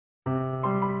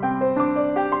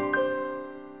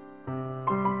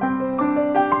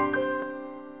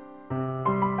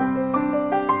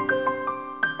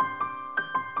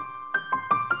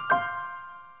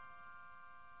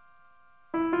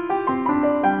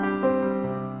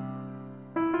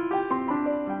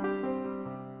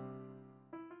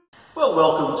Well,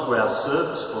 welcome to our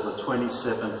service for the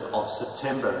 27th of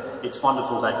September. It's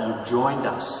wonderful that you've joined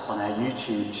us on our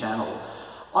YouTube channel.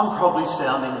 I'm probably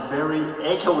sounding very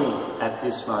echoey at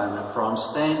this moment, for I'm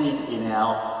standing in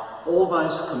our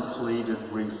almost completed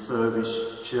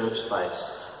refurbished church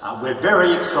space. We're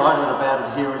very excited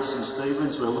about it here at St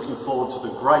Stephen's. We're looking forward to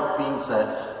the great things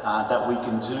that we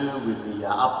can do with the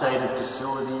updated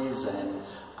facilities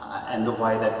and the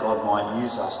way that God might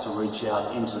use us to reach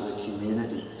out into the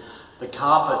community. The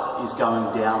carpet is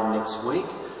going down next week,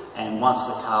 and once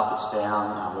the carpet's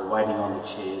down, we're waiting on the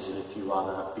chairs and a few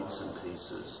other bits and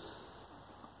pieces.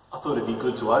 I thought it'd be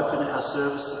good to open our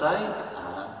service today,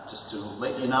 just to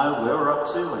let you know where we're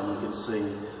up to, and you can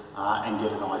see and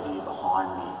get an idea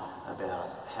behind me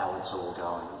about how it's all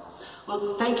going.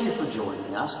 Look, thank you for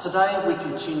joining us. Today we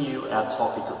continue our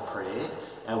topic of prayer.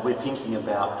 We're thinking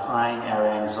about praying our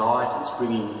anxieties,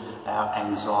 bringing our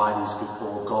anxieties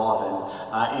before God.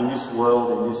 And in this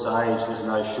world, in this age, there's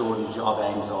no shortage of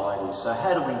anxieties. So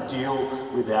how do we deal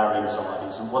with our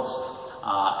anxieties, and what's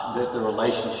the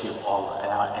relationship of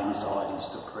our anxieties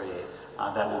to prayer?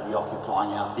 That will be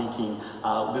occupying our thinking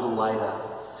a little later.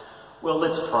 Well,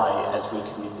 let's pray as we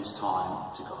commit this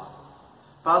time to God.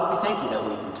 Father, we thank you that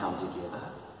we can come together.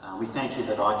 We thank you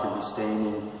that I can be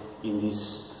standing in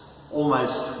this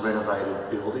almost renovated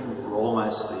building. We're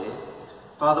almost there.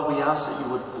 Father, we ask that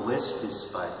you would bless this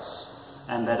space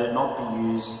and that it not be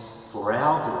used for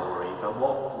our glory, but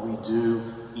what we do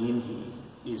in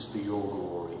here is for your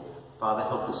glory. Father,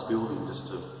 help this building just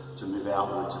to move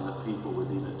outwards, and the people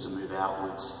within it to move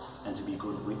outwards and to be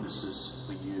good witnesses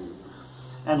for you.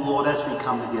 And Lord, as we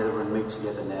come together and meet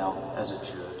together now as a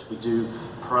church, we do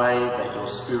pray that your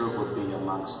Spirit would be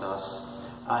amongst us.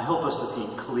 Help us to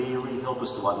think clearly, help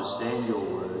us to understand your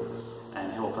word,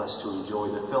 and help us to enjoy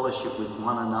the fellowship with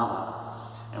one another.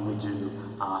 And we do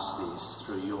ask this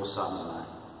through your Son's name.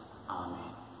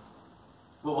 Amen.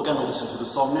 Well, we're going to listen to the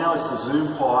song now. It's the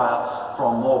Zoom choir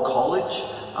from Moore College,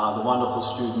 the wonderful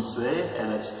students there,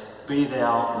 and it's Be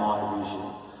Thou My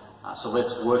Vision. So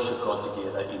let's worship God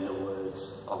together in the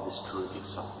words of this terrific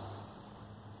song.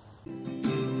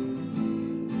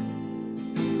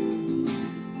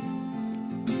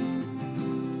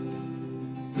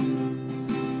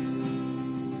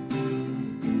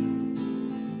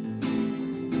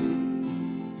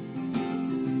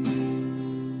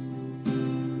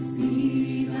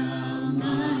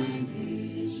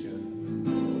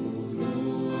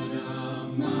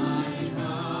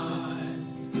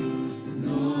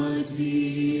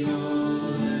 Be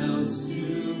all else to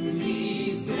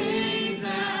me.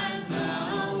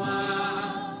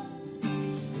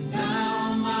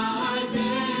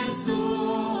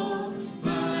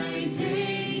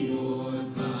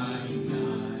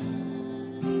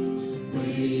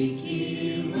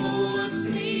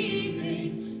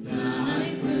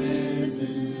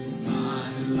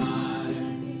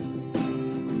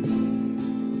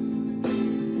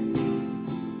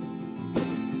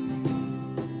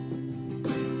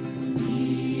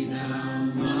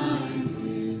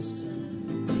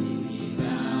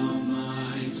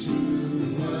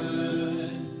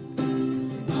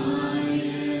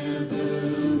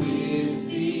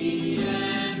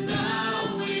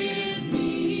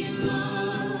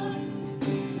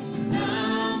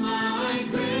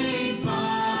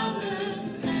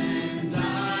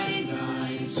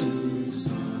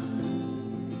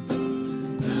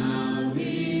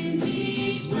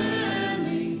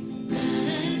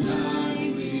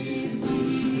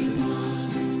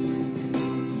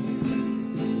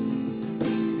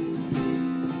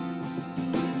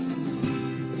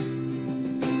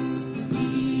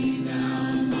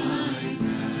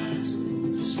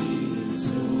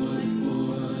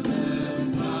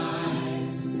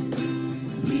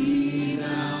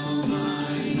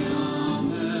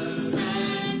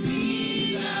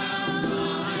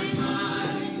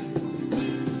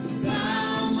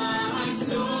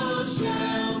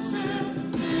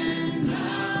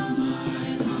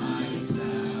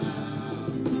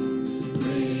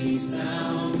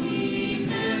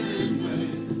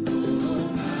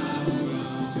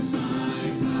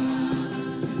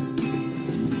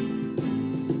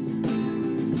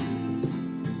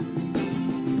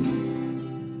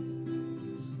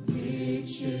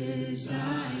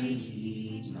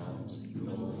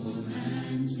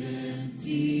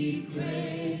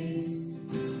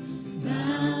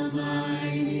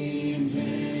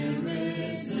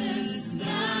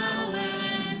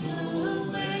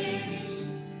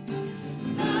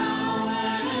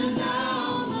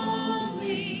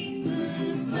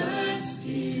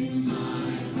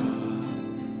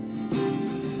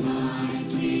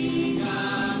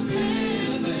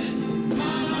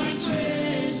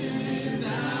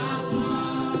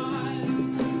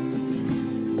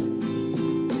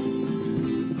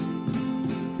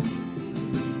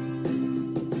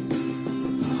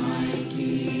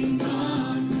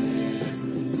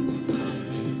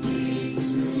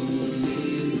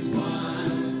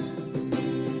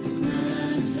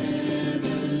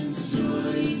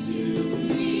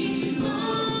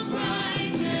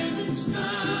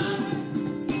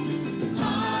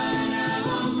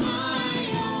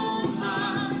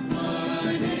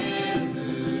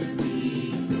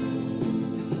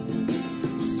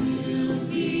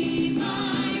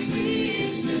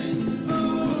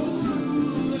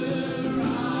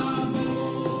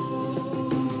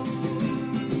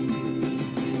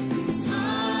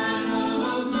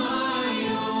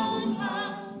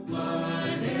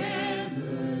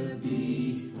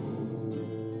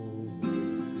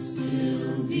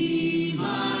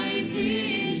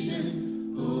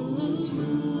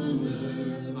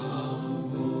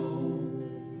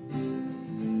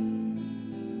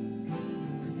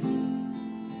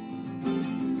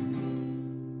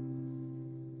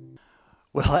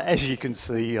 Well, as you can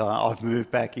see, I've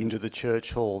moved back into the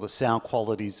church hall. The sound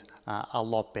quality's a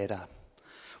lot better.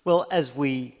 Well, as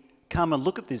we come and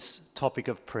look at this topic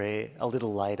of prayer a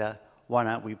little later, why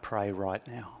don't we pray right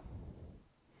now?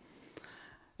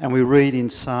 And we read in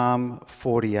Psalm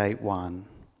 48:1,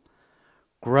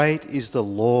 "Great is the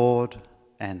Lord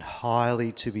and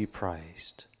highly to be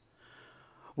praised.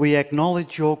 We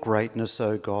acknowledge your greatness,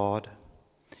 O God.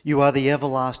 You are the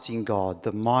everlasting God,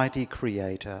 the mighty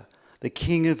Creator, the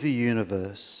King of the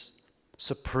universe,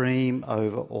 supreme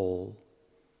over all.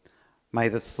 May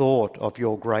the thought of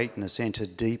your greatness enter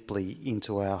deeply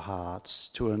into our hearts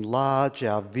to enlarge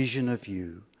our vision of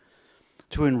you,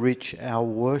 to enrich our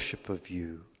worship of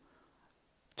you,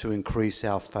 to increase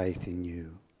our faith in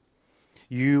you.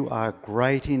 You are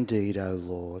great indeed, O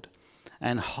Lord,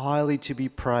 and highly to be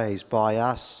praised by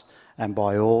us and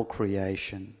by all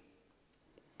creation.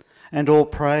 And all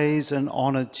praise and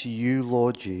honour to you,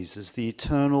 Lord Jesus, the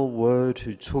eternal Word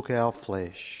who took our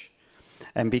flesh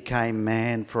and became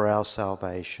man for our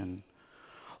salvation.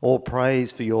 All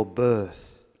praise for your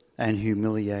birth and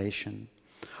humiliation.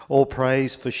 All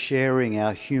praise for sharing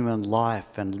our human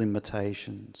life and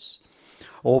limitations.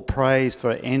 All praise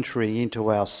for entering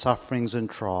into our sufferings and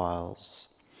trials.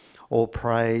 All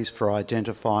praise for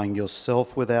identifying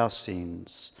yourself with our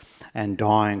sins and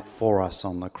dying for us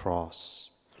on the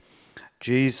cross.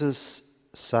 Jesus,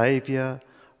 Saviour,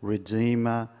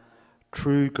 Redeemer,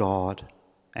 true God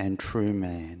and true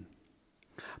man,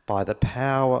 by the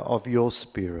power of your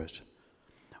Spirit,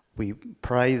 we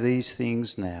pray these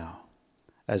things now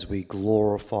as we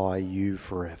glorify you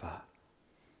forever.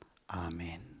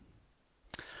 Amen.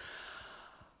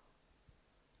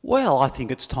 Well, I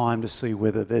think it's time to see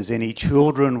whether there's any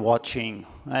children watching.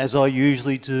 As I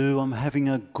usually do, I'm having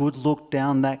a good look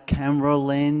down that camera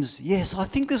lens. Yes, I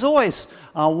think there's always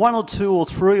one or two or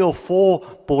three or four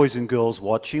boys and girls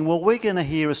watching. Well, we're going to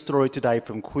hear a story today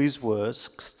from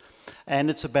Quizworks,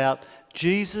 and it's about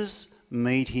Jesus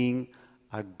meeting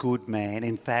a good man.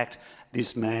 In fact,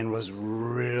 this man was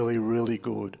really, really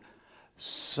good.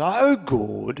 So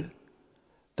good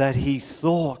that he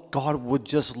thought God would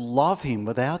just love him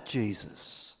without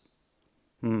Jesus.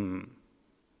 I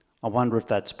wonder if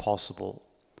that's possible.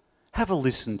 Have a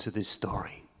listen to this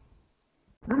story.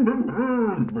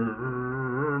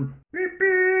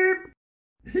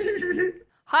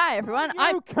 Hi everyone,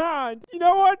 You can't! You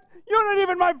know what? You're not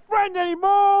even my friend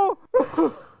anymore!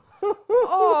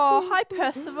 Oh, hi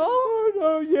Percival. Oh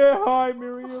no, yeah, hi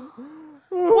Miriam.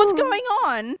 What's going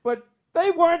on? But they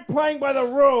weren't playing by the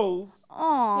rules.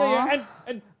 Aw. Yeah,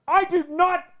 and I do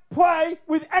not play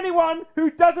with anyone who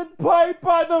doesn't play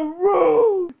by the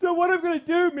rules. So what I'm gonna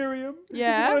do, Miriam, is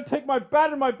Yeah? I'm gonna take my bat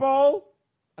and my ball,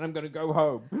 and I'm gonna go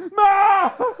home.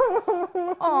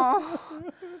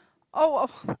 Oh,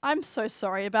 I'm so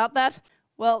sorry about that.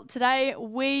 Well, today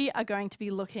we are going to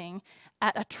be looking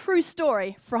at a true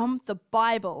story from the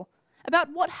Bible about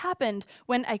what happened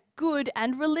when a good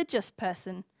and religious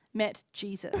person met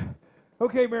Jesus.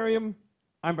 Okay, Miriam,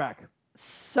 I'm back.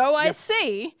 So I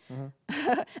see.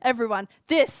 Everyone,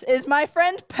 this is my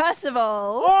friend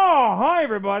Percival. Oh, hi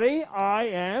everybody. I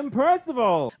am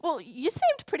Percival. Well, you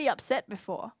seemed pretty upset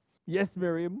before. Yes,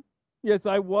 Miriam. Yes,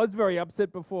 I was very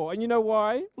upset before. And you know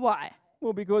why? Why?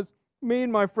 Well, because me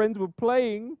and my friends were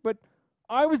playing, but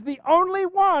I was the only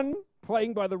one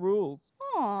playing by the rules.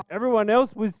 Aw. Everyone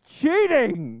else was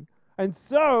cheating. And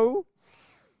so,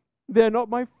 they're not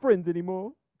my friends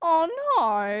anymore. Oh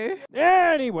no.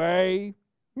 Anyway,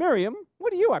 Miriam,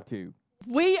 what are you up to?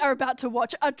 We are about to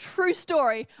watch a true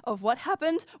story of what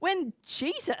happened when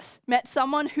Jesus met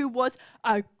someone who was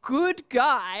a good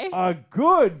guy. A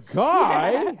good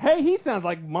guy? Yeah. Hey, he sounds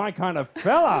like my kind of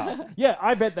fella. Yeah,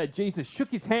 I bet that Jesus shook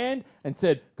his hand and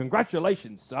said,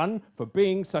 "Congratulations, son, for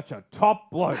being such a top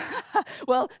bloke."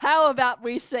 Well, how about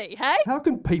we see, hey? How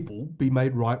can people be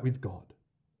made right with God?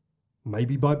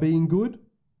 Maybe by being good,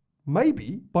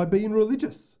 maybe by being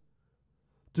religious.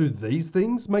 Do these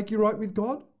things make you right with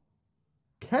God?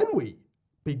 Can we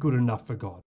be good enough for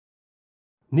God?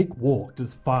 Nick walked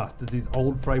as fast as his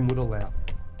old frame would allow.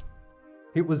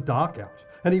 It was dark out,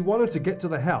 and he wanted to get to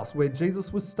the house where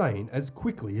Jesus was staying as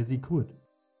quickly as he could.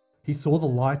 He saw the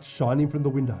light shining from the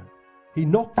window. He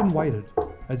knocked and waited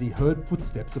as he heard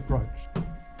footsteps approach.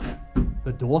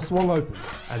 The door swung open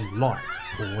and light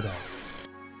poured out.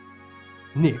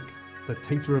 Nick, the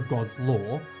teacher of God's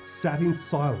law, sat in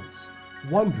silence,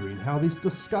 wondering how this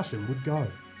discussion would go.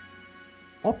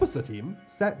 Opposite him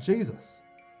sat Jesus.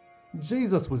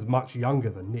 Jesus was much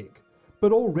younger than Nick,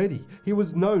 but already he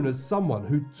was known as someone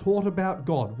who taught about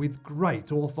God with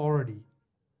great authority.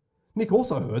 Nick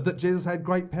also heard that Jesus had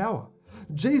great power.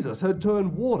 Jesus had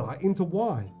turned water into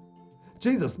wine.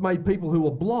 Jesus made people who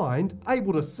were blind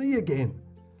able to see again.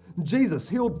 Jesus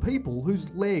healed people whose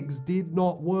legs did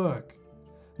not work.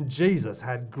 Jesus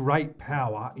had great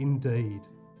power indeed.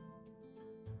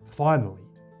 Finally,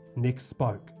 Nick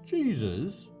spoke.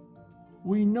 Jesus,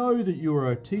 we know that you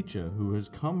are a teacher who has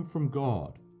come from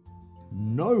God.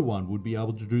 No one would be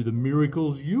able to do the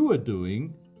miracles you are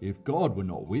doing if God were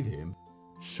not with him.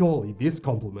 Surely this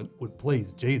compliment would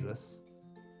please Jesus.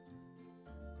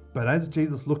 But as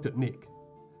Jesus looked at Nick,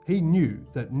 he knew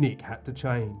that Nick had to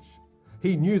change.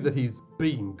 He knew that his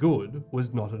being good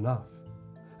was not enough.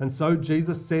 And so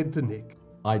Jesus said to Nick,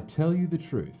 I tell you the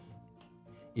truth.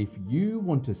 If you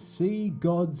want to see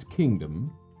God's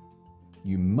kingdom,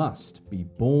 you must be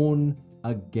born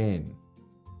again.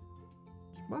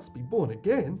 "You must be born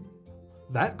again?"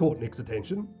 That caught Nick's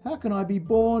attention, How can I be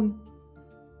born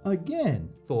again?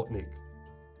 thought Nick.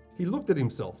 He looked at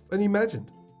himself and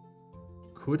imagined,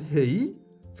 could he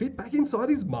fit back inside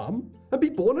his mum and be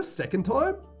born a second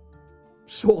time?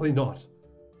 Surely not.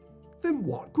 Then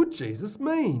what could Jesus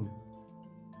mean?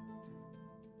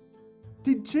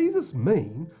 Did Jesus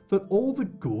mean that all the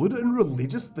good and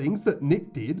religious things that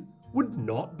Nick did would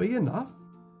not be enough?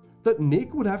 That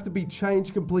Nick would have to be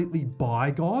changed completely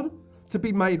by God to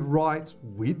be made right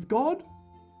with God?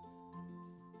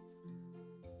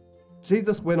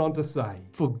 Jesus went on to say,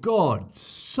 For God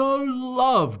so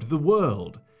loved the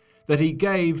world that he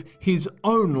gave his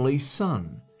only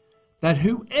Son, that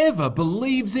whoever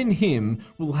believes in him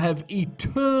will have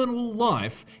eternal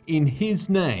life in his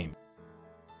name.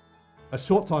 A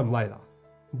short time later,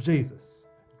 Jesus,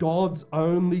 God's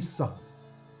only Son,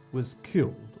 was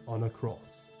killed on a cross.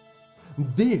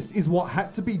 This is what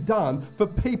had to be done for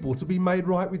people to be made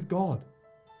right with God.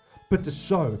 But to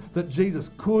show that Jesus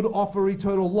could offer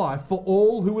eternal life for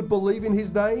all who would believe in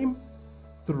his name,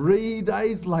 3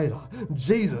 days later,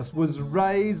 Jesus was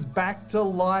raised back to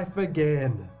life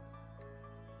again.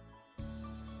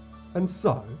 And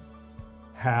so,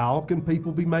 how can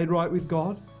people be made right with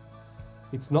God?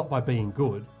 It's not by being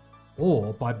good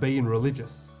or by being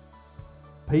religious.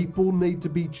 People need to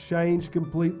be changed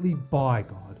completely by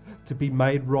God to be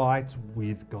made right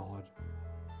with God.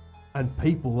 And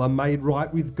people are made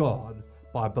right with God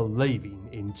by believing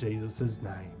in Jesus'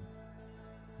 name.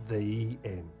 The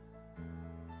end.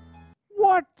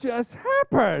 What just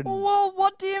happened? Well,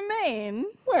 what do you mean?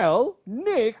 Well,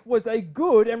 Nick was a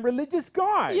good and religious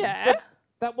guy. Yeah. But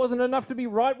that wasn't enough to be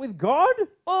right with God?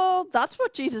 Well, that's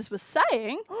what Jesus was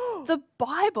saying. The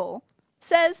Bible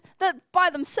says that by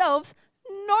themselves,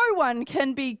 no one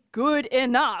can be good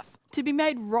enough to be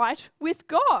made right with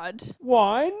God.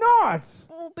 Why not?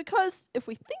 Well, because if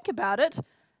we think about it,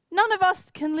 none of us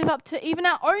can live up to even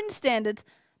our own standards,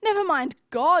 never mind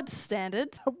God's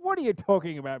standards. What are you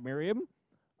talking about, Miriam?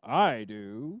 I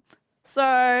do.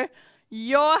 So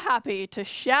you're happy to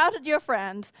shout at your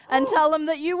friends and tell them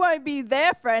that you won't be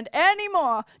their friend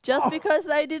anymore just because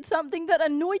they did something that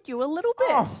annoyed you a little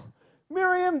bit. Oh,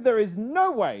 Miriam, there is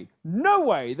no way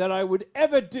that I would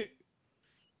ever do...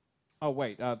 Oh,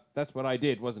 wait, that's what I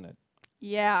did, wasn't it?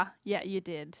 Yeah, you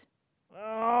did.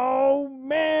 Oh,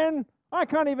 man, I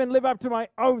can't even live up to my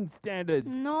own standards.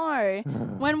 No,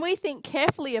 when we think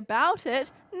carefully about it,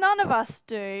 none of us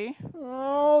do.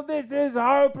 Oh, this is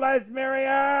hopeless,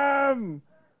 Miriam!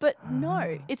 But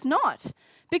no, it's not.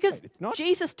 Because Wait, it's not?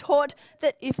 Jesus taught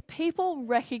that if people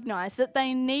recognize that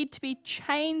they need to be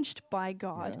changed by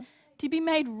God, to be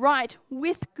made right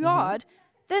with God,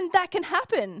 then that can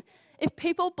happen. If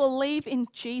people believe in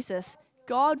Jesus,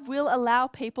 God will allow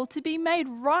people to be made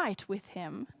right with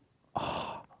him.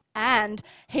 And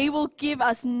he will give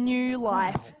us new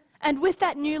life. And with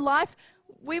that new life,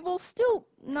 we will still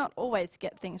not always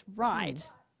get things right.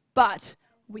 But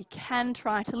we can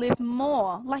try to live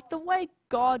more like the way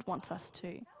God wants us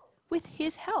to, with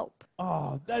his help.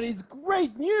 Oh, that is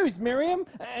great news, Miriam.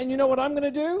 And you know what I'm going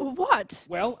to do? What?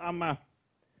 Well, I'm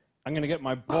going to get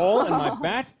my ball and my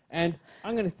bat, and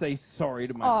I'm going to say sorry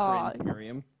to my friends,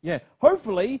 Miriam. Yeah,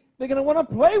 hopefully they're going to want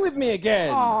to play with me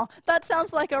again. Oh, that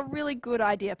sounds like a really good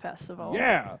idea, Percival.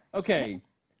 Yeah, okay.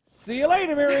 See you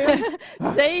later, Miriam.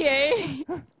 See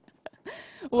you.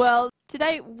 Well,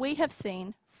 today we have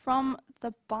seen from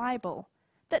the Bible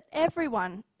that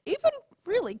everyone, even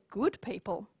really good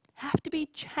people, have to be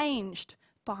changed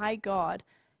by God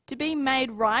to be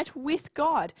made right with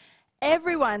God.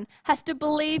 Everyone has to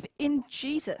believe in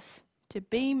Jesus to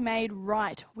be made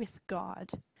right with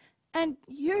God. And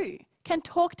you can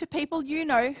talk to people you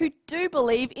know who do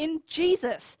believe in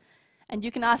Jesus. And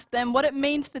you can ask them what it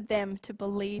means for them to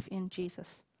believe in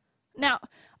Jesus. Now,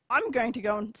 I'm going to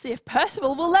go and see if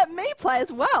Percival will let me play as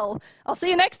well. I'll see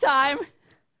you next time.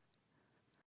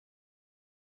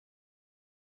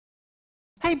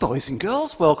 Hey boys and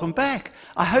girls, welcome back.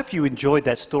 I hope you enjoyed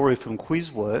that story from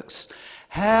Quizworks.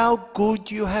 How good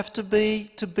you have to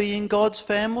be in God's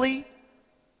family?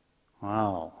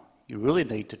 Wow, you really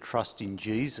need to trust in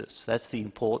Jesus. That's the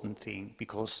important thing,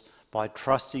 because by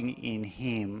trusting in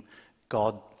him,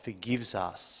 God forgives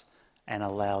us and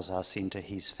allows us into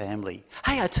his family.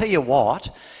 Hey, I tell you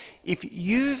what, if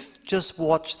you've just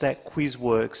watched that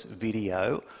Quizworks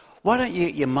video, why don't you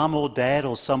get your mum or dad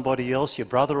or somebody else, your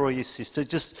brother or your sister,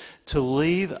 just to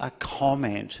leave a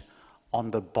comment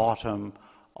on the bottom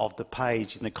of the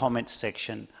page in the comments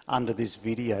section under this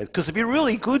video, because it'd be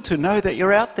really good to know that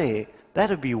you're out there.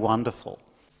 That'd be wonderful.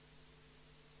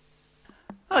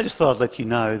 I just thought I'd let you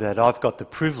know that I've got the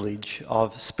privilege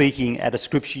of speaking at a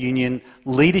Scripture Union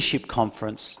leadership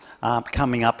conference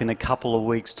coming up in a couple of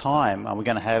weeks' time. We're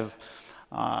going to have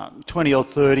 20 or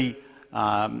 30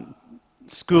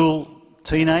 school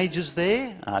teenagers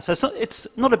there. So it's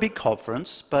not a big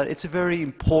conference, but it's a very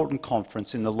important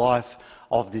conference in the life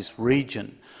of this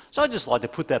region. So I'd just like to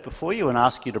put that before you and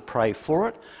ask you to pray for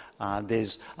it.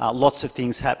 There's lots of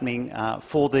things happening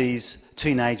for these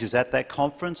teenagers at that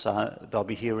conference. They'll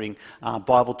be hearing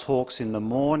Bible talks in the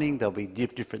morning. There'll be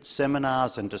different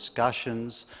seminars and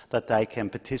discussions that they can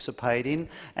participate in.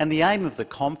 And the aim of the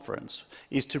conference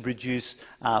is to produce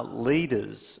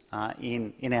leaders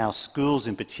in our schools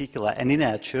in particular and in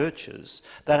our churches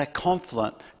that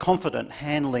are confident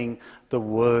handling the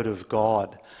Word of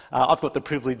God. I've got the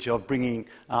privilege of bringing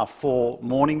 4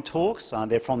 morning talks.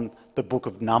 They're from the book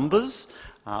of Numbers.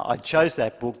 I chose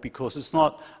that book because it's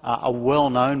not a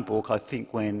well-known book. I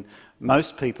think when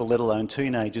most people, let alone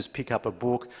teenagers, pick up a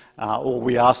book or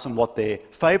we ask them what their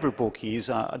favourite book is,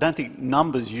 I don't think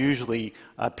Numbers usually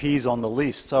appears on the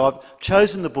list. So I've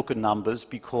chosen the book of Numbers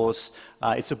because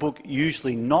it's a book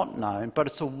usually not known, but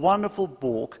it's a wonderful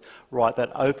book, right,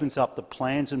 that opens up the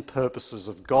plans and purposes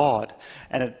of God,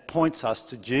 and it points us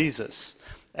to Jesus.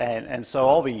 And so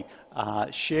I'll be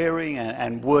sharing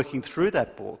and working through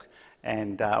that book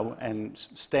and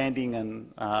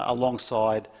standing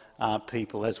alongside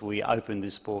people as we open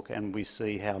this book and we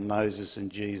see how Moses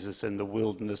and Jesus and the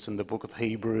wilderness and the book of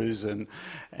Hebrews and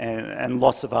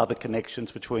lots of other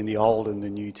connections between the Old and the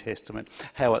New Testament,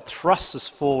 how it thrusts us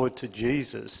forward to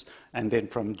Jesus and then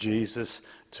from Jesus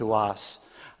to us.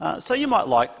 So you might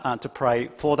like to pray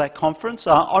for that conference.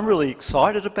 I'm really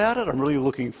excited about it. I'm really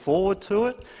looking forward to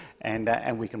it.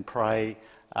 And we can pray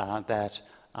that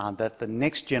the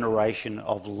next generation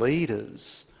of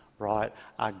leaders, right,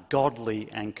 are godly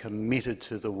and committed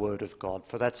to the Word of God.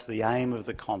 For that's the aim of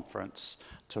the conference,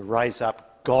 to raise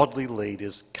up godly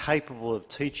leaders capable of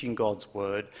teaching God's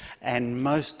Word and,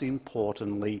 most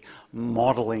importantly,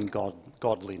 modelling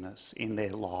godliness in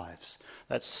their lives.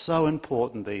 That's so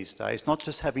important these days, not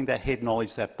just having that head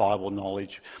knowledge, that Bible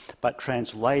knowledge, but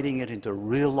translating it into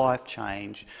real life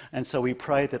change. And so we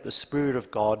pray that the Spirit of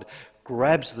God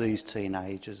grabs these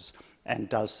teenagers and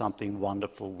does something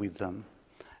wonderful with them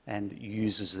and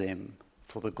uses them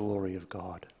for the glory of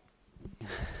God.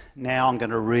 Now I'm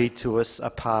going to read to us a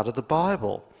part of the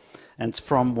Bible, and it's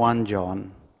from 1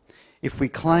 John. If we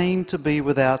claim to be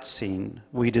without sin,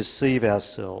 we deceive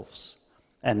ourselves,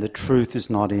 and the truth is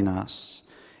not in us.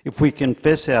 If we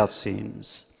confess our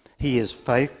sins, he is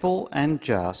faithful and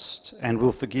just and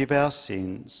will forgive our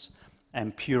sins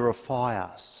and purify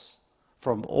us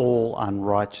from all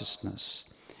unrighteousness.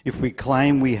 If we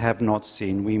claim we have not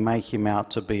sinned, we make him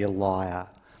out to be a liar,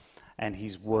 and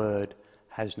his word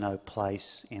has no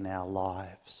place in our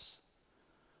lives.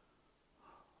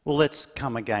 Well, let's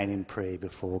come again in prayer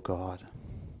before God.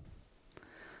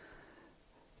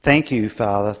 Thank you,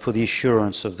 Father, for the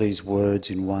assurance of these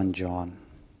words in 1 John,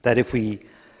 that if we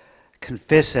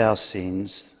confess our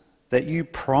sins, that you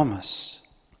promise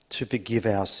to forgive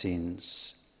our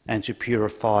sins and to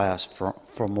purify us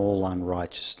from all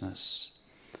unrighteousness.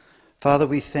 Father,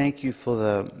 we thank you for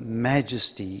the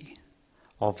majesty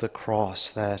of the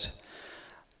cross, that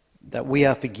we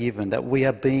are forgiven, that we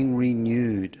are being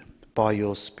renewed by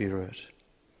your Spirit,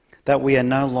 that we are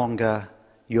no longer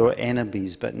your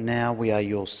enemies, but now we are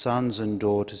your sons and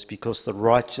daughters, because the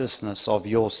righteousness of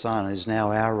your Son is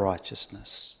now our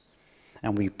righteousness,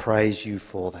 and we praise you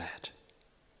for that.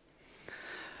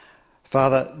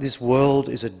 Father, this world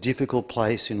is a difficult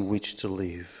place in which to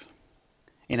live.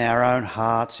 In our own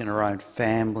hearts, in our own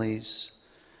families,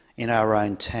 in our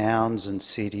own towns and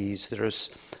cities, there is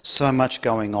so much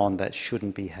going on that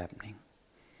shouldn't be happening.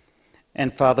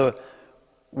 And Father,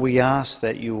 we ask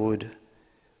that you would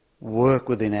work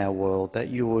within our world, that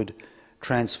you would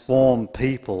transform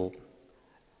people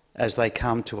as they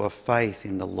come to a faith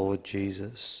in the Lord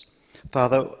Jesus.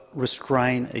 Father,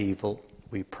 restrain evil,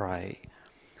 we pray.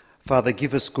 Father,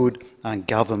 give us good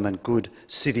government, good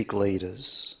civic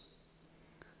leaders.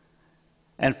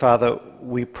 And Father,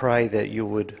 we pray that you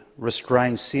would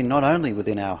restrain sin not only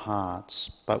within our hearts,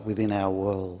 but within our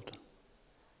world.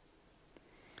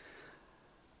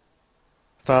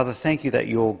 Father, thank you that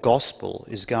your gospel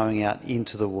is going out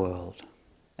into the world.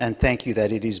 And thank you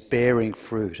that it is bearing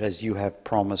fruit as you have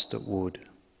promised it would.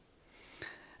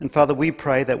 And Father, we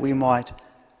pray that we might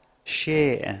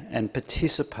share and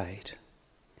participate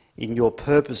in your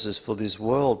purposes for this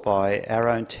world by our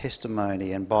own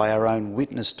testimony and by our own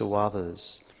witness to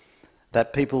others,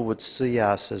 that people would see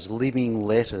us as living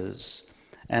letters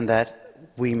and that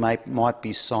we might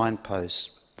be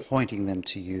signposts pointing them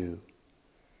to you.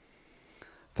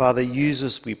 Father, use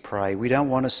us, we pray. We don't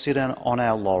want to sit on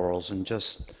our laurels and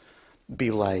just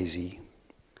be lazy.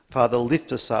 Father,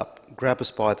 lift us up, grab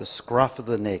us by the scruff of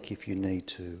the neck if you need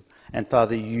to. And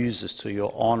Father, use us to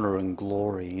your honour and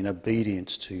glory in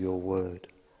obedience to your word.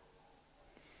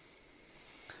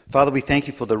 Father, we thank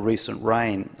you for the recent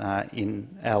rain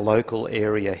in our local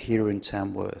area here in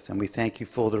Tamworth, and we thank you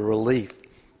for the relief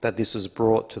that this has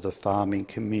brought to the farming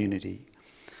community.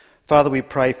 Father, we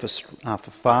pray for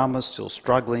farmers still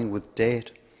struggling with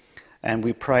debt, and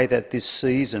we pray that this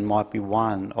season might be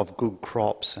one of good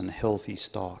crops and healthy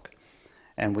stock,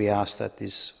 and we ask that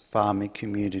this farming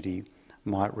community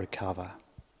might recover.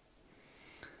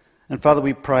 And Father,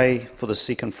 we pray for the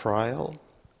sick and frail,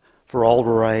 for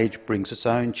older age brings its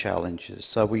own challenges.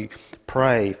 So we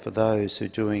pray for those who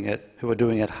are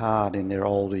doing it hard in their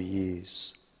older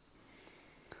years.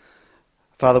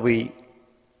 Father, we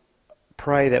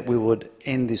pray that we would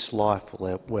end this life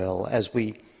well as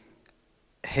we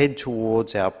head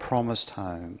towards our promised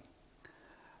home.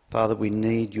 Father, we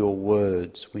need your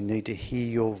words. We need to hear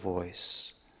your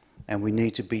voice. And we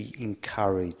need to be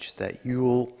encouraged that you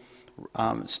will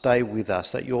stay with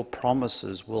us, that your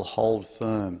promises will hold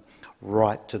firm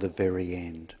right to the very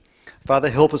end. Father,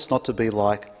 help us not to be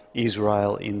like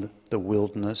Israel in the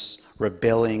wilderness,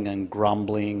 rebelling and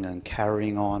grumbling and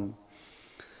carrying on.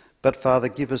 But Father,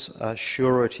 give us a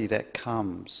surety that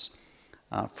comes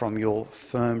from your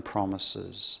firm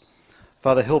promises.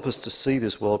 Father, help us to see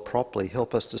this world properly.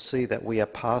 Help us to see that we are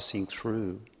passing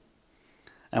through.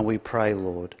 And we pray,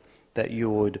 Lord, that you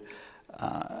would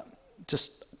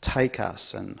just take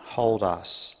us and hold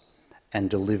us and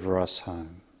deliver us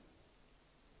home.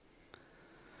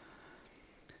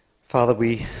 Father,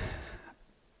 we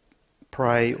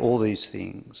pray all these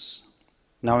things,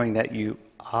 knowing that you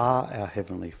are our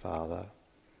Heavenly Father.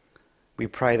 We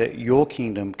pray that your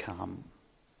kingdom come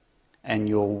and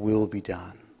your will be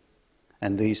done.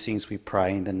 And these things we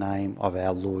pray in the name of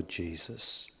our Lord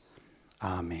Jesus.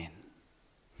 Amen.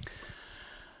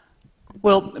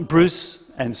 Well,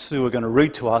 Bruce and Sue are going to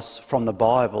read to us from the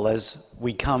Bible as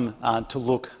we come to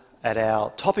look at our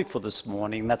topic for this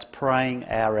morning. That's praying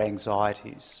our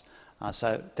anxieties.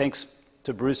 So thanks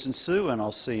to Bruce and Sue, and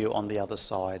I'll see you on the other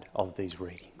side of these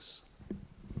readings.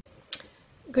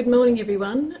 Good morning,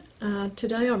 everyone.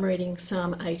 Today I'm reading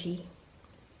Psalm 80.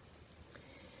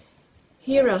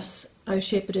 Hear us, O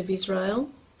Shepherd of Israel,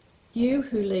 you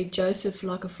who lead Joseph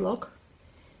like a flock,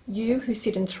 you who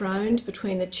sit enthroned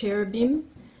between the cherubim,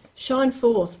 shine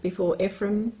forth before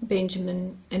Ephraim,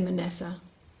 Benjamin and Manasseh.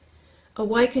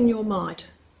 Awaken your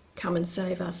might, come and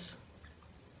save us.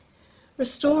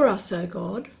 Restore us, O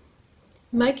God,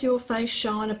 make your face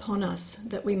shine upon us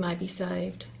that we may be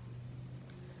saved.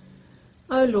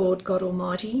 O Lord God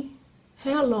Almighty,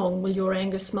 how long will your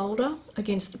anger smoulder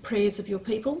against the prayers of your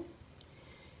people?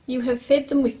 You have fed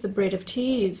them with the bread of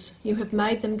tears, you have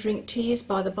made them drink tears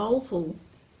by the bowlful.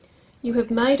 You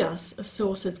have made us a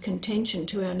source of contention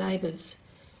to our neighbours,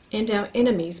 and our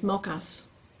enemies mock us.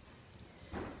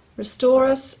 Restore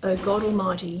us, O God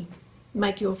Almighty,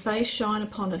 make your face shine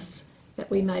upon us, that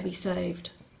we may be saved.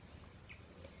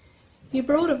 You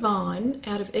brought a vine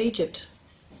out of Egypt.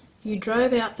 You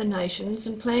drove out the nations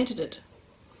and planted it.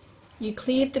 You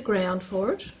cleared the ground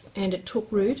for it, and it took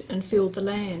root and filled the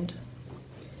land.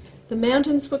 The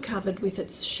mountains were covered with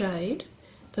its shade,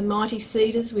 the mighty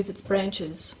cedars with its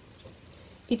branches.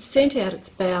 It sent out its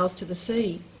boughs to the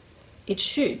sea, its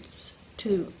shoots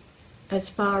to as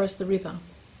far as the river.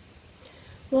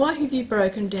 Why have you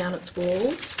broken down its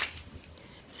walls,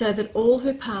 so that all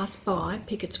who pass by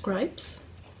pick its grapes?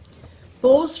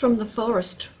 Boars from the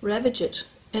forest ravage it,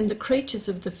 and the creatures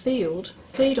of the field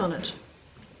feed on it.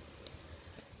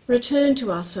 Return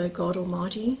to us, O God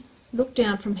Almighty, look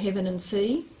down from heaven and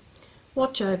see.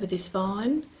 Watch over this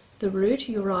vine, the root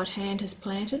your right hand has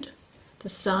planted, the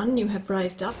son you have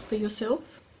raised up for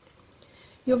yourself?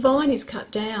 Your vine is cut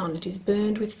down, it is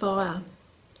burned with fire.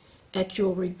 At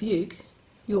your rebuke,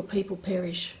 your people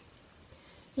perish.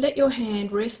 Let your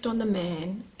hand rest on the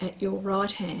man at your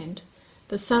right hand,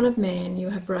 the Son of Man you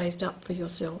have raised up for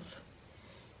yourself.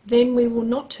 Then we will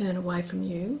not turn away from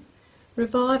you.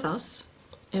 Revive us,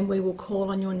 and we will call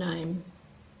on your name.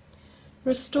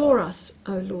 Restore us,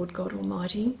 O Lord God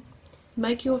Almighty.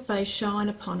 Make your face shine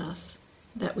upon us,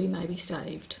 that we may be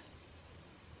saved.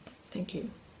 Thank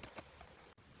you.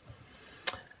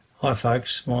 Hi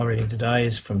folks, my reading today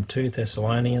is from 2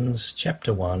 Thessalonians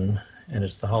chapter 1, and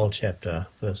it's the whole chapter,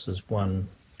 verses 1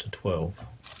 to 12.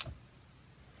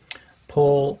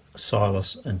 Paul,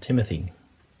 Silas and Timothy,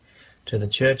 to the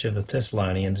church of the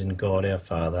Thessalonians in God our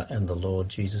Father and the Lord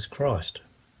Jesus Christ.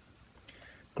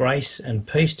 Grace and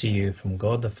peace to you from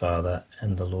God the Father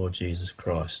and the Lord Jesus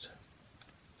Christ.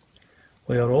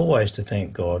 We are always to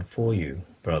thank God for you,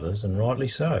 brothers, and rightly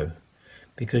so,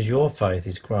 because your faith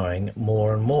is growing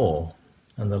more and more,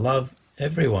 and the love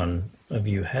every one of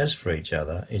you has for each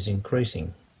other is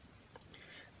increasing.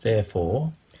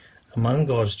 Therefore, among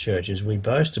God's churches we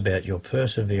boast about your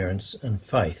perseverance and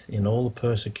faith in all the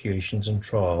persecutions and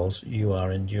trials you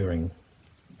are enduring.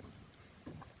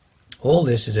 All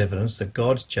this is evidence that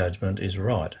God's judgment is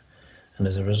right, and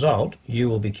as a result you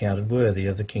will be counted worthy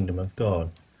of the kingdom of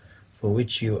God, for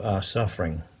which you are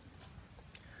suffering.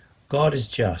 God is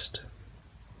just.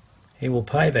 He will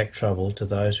pay back trouble to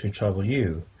those who trouble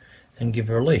you, and give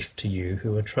relief to you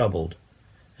who are troubled,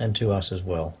 and to us as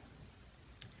well.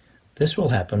 This will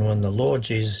happen when the Lord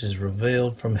Jesus is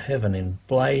revealed from heaven in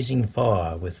blazing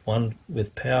fire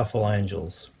with powerful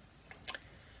angels.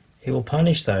 He will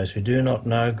punish those who do not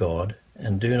know God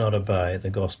and do not obey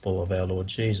the gospel of our Lord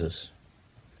Jesus.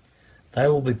 They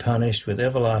will be punished with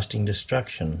everlasting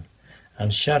destruction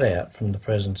and shut out from the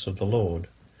presence of the Lord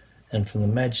and from the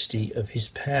majesty of his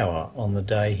power on the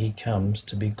day he comes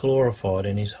to be glorified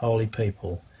in his holy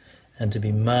people and to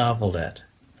be marvelled at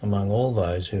among all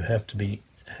those who have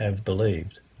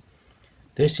believed.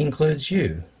 This includes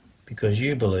you, because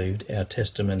you believed our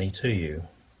testimony to you.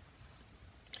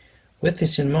 With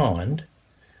this in mind,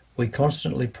 we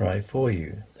constantly pray for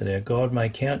you, that our God may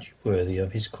count you worthy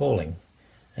of his calling,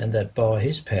 and that by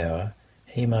his power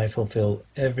he may fulfill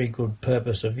every good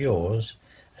purpose of yours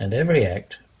and every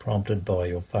act prompted by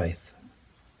your faith.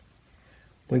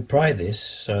 We pray this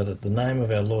so that the name of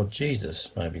our Lord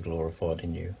Jesus may be glorified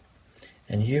in you,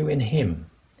 and you in him,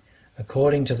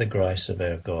 according to the grace of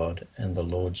our God and the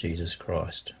Lord Jesus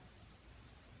Christ.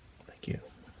 Thank you.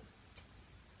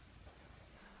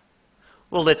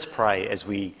 Well, let's pray as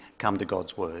we come to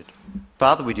God's word.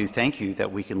 Father, we do thank you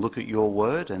that we can look at your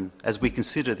word, and as we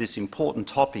consider this important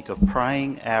topic of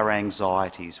praying our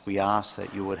anxieties, we ask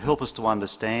that you would help us to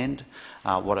understand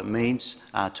what it means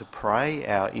to pray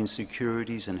our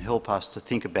insecurities, and help us to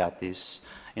think about this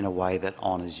in a way that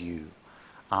honours you.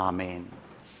 Amen.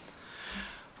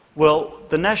 Well,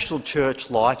 the National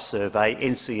Church Life Survey,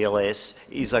 NCLS,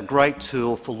 is a great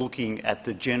tool for looking at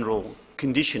the general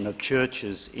condition of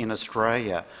churches in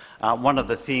Australia. One of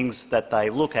the things that they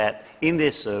look at in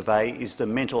their survey is the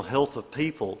mental health of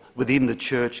people within the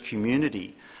church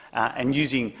community. And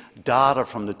using data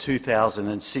from the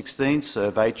 2016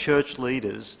 survey, church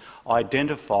leaders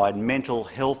identified mental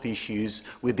health issues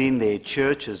within their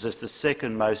churches as the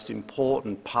second most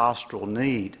important pastoral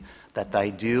need that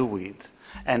they deal with.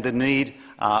 And the need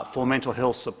for mental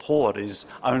health support is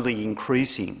only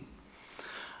increasing.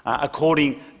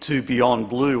 According to Beyond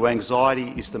Blue,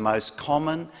 anxiety is the most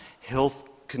common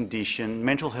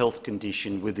mental health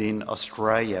condition within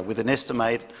Australia, with an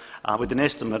estimate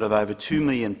of over 2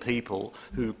 million people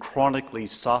who chronically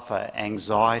suffer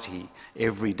anxiety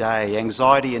every day.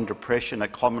 Anxiety and depression are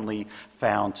commonly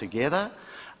found together,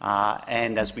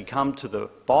 and as we come to the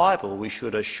Bible, we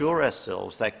should assure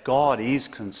ourselves that God is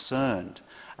concerned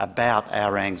about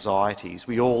our anxieties.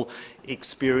 We all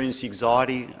experience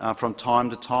anxiety from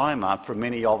time to time. For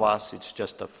many of us, it's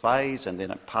just a phase and then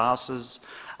it passes.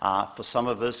 For some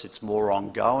of us, it's more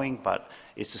ongoing, but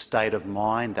it's a state of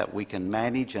mind that we can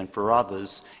manage, and for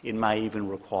others, it may even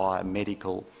require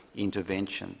medical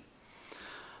intervention.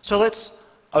 So let's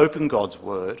open God's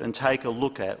Word and take a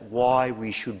look at why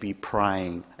we should be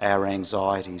praying our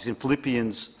anxieties. In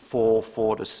Philippians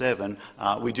 4:4-7,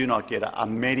 we do not get a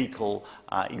medical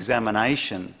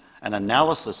examination and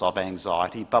analysis of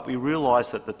anxiety, but we realise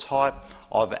that the type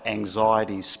of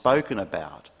anxiety spoken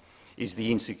about is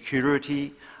the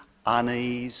insecurity,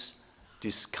 unease,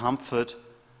 discomfort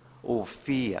or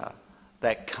fear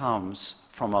that comes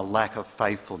from a lack of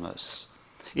faithfulness.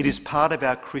 It is part of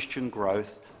our Christian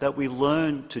growth that we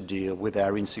learn to deal with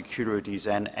our insecurities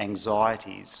and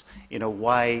anxieties in a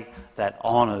way that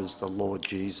honours the Lord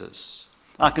Jesus.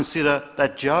 I consider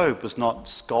that Job was not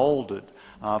scolded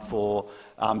for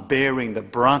bearing the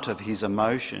brunt of his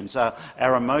emotions.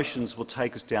 Our emotions will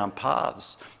take us down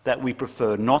paths that we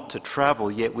prefer not to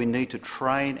travel, yet we need to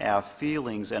train our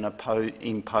feelings and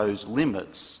impose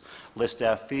limits, lest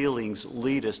our feelings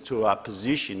lead us to a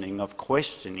positioning of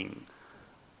questioning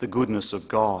the goodness of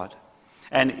God.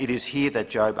 And it is here that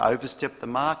Job overstepped the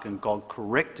mark, and God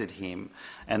corrected him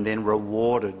and then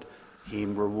rewarded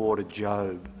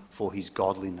Job for his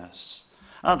godliness.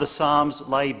 The Psalms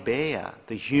lay bare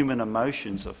the human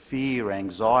emotions of fear,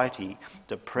 anxiety,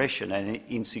 depression and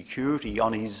insecurity.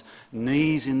 On his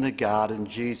knees in the garden,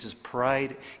 Jesus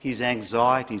prayed his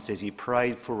anxieties as he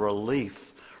prayed for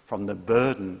relief from the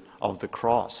burden of the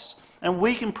cross. And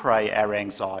we can pray our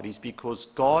anxieties because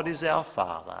God is our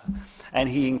Father, and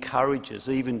he encourages,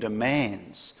 even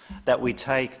demands, that we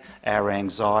take our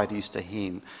anxieties to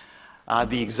him.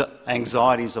 The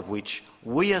anxieties of which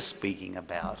we are speaking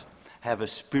about have a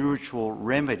spiritual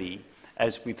remedy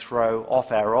as we throw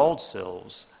off our old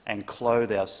selves and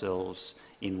clothe ourselves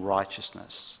in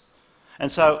righteousness.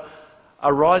 And so,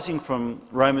 arising from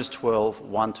Romans 12,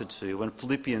 1-2 and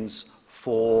Philippians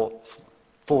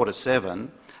 4-7,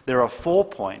 there are 4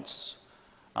 points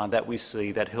that we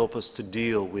see that help us to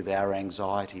deal with our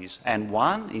anxieties. And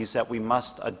one is that we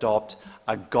must adopt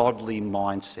a godly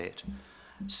mindset.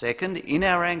 Second, in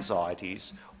our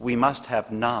anxieties, we must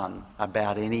have none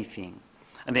about anything.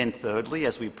 And then thirdly,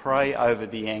 as we pray over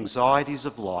the anxieties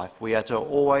of life, we are to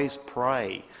always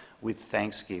pray with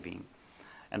thanksgiving.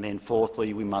 And then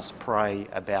fourthly, we must pray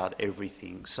about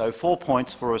everything. So 4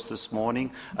 points for us this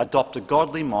morning. Adopt a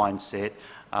godly mindset.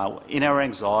 In our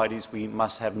anxieties, we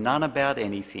must have none about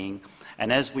anything.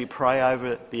 And as we pray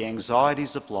over the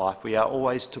anxieties of life, we are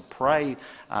always to pray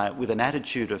with an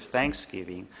attitude of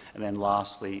thanksgiving. And then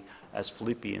lastly, as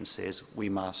Philippians says, we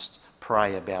must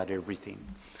pray about everything.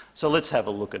 So let's have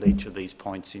a look at each of these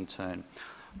points in turn.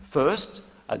 First,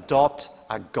 adopt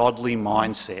a godly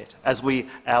mindset. As we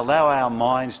allow our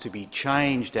minds to be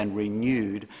changed and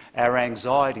renewed, our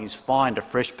anxieties find a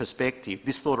fresh perspective.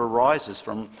 This thought arises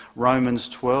from Romans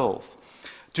 12.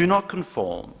 Do not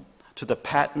conform to the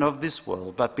pattern of this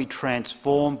world, but be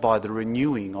transformed by the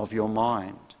renewing of your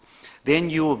mind. Then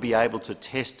you will be able to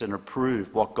test and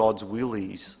approve what God's will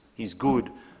is, his good,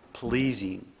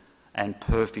 pleasing and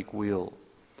perfect will.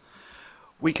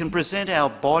 We can present our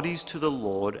bodies to the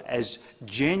Lord as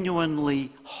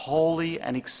genuinely holy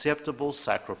and acceptable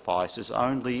sacrifices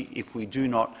only if we do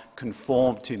not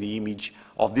conform to the image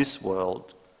of this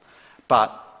world,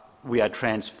 but we are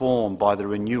transformed by the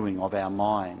renewing of our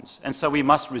minds. And so we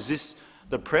must resist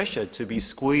the pressure to be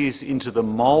squeezed into the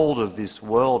mould of this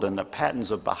world and the patterns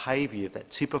of behaviour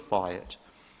that typify it.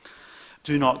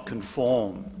 Do not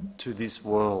conform to this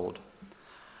world.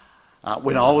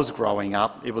 When I was growing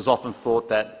up, it was often thought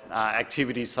that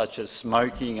activities such as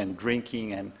smoking and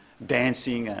drinking and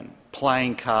dancing and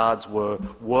playing cards were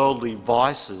worldly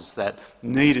vices that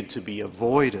needed to be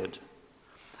avoided.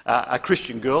 A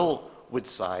Christian girl would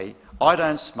say, I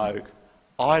don't smoke,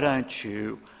 I don't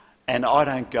chew, and I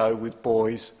don't go with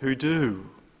boys who do.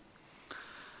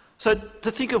 So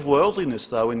to think of worldliness,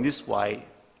 though, in this way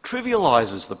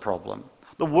trivialises the problem.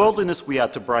 The worldliness we are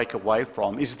to break away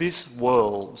from is this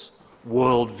world's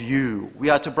worldview. We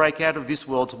are to break out of this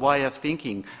world's way of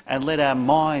thinking and let our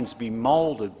minds be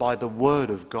moulded by the Word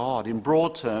of God. In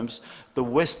broad terms, the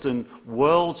Western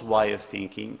world's way of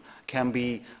thinking can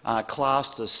be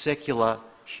classed as secular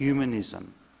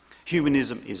humanism.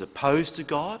 Humanism is opposed to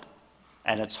God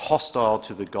and it's hostile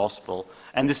to the gospel.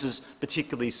 And this is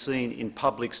particularly seen in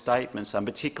public statements, and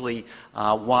particularly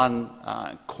one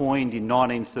coined in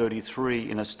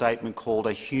 1933 in a statement called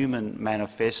a Human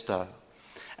Manifesto.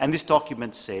 And this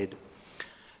document said,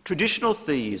 traditional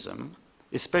theism,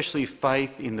 especially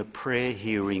faith in the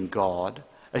prayer-hearing God,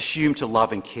 assumed to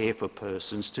love and care for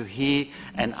persons, to hear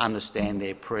and understand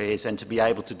their prayers and to be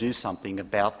able to do something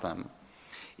about them,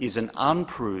 is an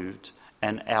unproved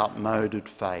and outmoded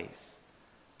faith.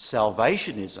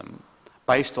 Salvationism,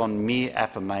 based on mere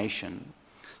affirmation,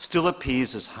 still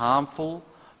appears as harmful,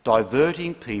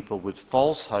 diverting people with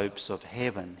false hopes of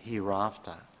heaven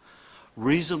hereafter.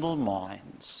 Reasonable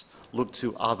minds look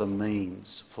to other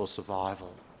means for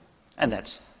survival. And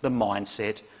that's the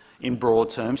mindset in broad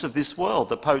terms of this world.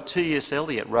 The poet T.S.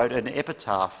 Eliot wrote an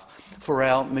epitaph for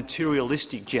our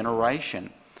materialistic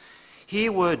generation.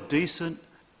 Here were decent,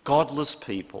 godless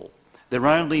people, their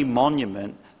only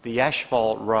monument the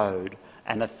asphalt road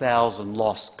and 1,000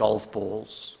 lost golf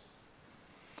balls.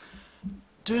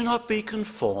 Do not be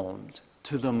conformed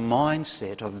to the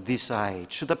mindset of this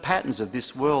age, to the patterns of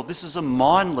this world. This is a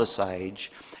mindless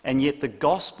age, and yet the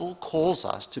gospel calls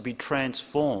us to be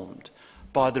transformed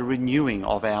by the renewing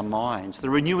of our minds. The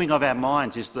renewing of our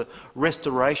minds is the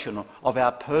restoration of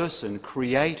our person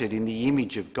created in the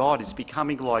image of God. It's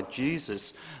becoming like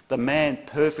Jesus, the man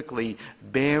perfectly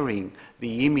bearing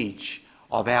the image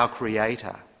of our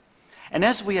Creator. And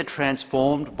as we are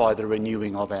transformed by the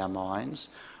renewing of our minds,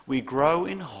 we grow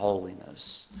in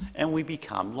holiness and we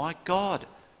become like God,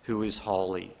 who is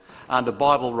holy. And the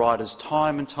Bible writers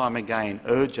time and time again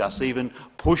urge us, even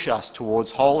push us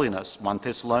towards holiness. 1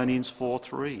 Thessalonians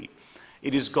 4:3.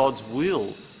 It is God's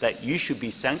will that you should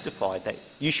be sanctified, that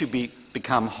you should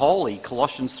become holy.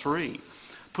 Colossians 3.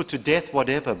 Put to death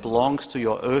whatever belongs to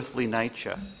your earthly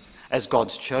nature. As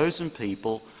God's chosen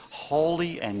people,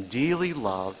 holy and dearly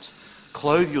loved,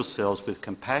 clothe yourselves with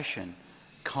compassion,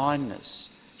 kindness,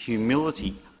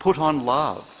 humility. Put on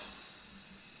love.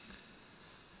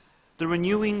 The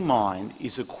renewing mind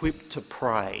is equipped to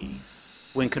pray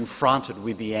when confronted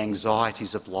with the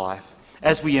anxieties of life.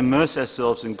 As we immerse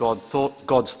ourselves in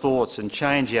God's thoughts and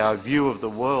change our view of the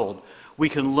world, we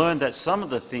can learn that some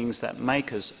of the things that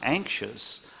make us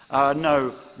anxious are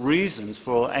no reasons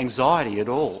for anxiety at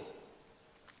all.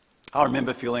 I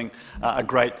remember feeling a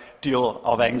great deal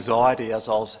of anxiety as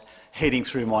I was heading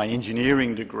through my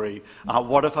engineering degree.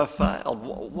 What if I failed?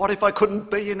 What if I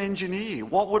couldn't be an engineer?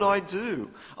 What would I do?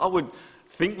 I would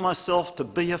think myself to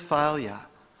be a failure.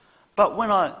 But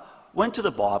when I went to the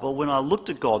Bible, when I looked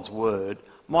at God's Word,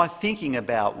 my thinking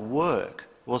about work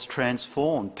was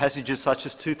transformed. Passages such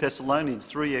as 2 Thessalonians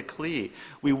 3 are clear.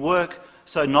 We work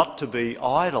so not to be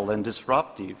idle and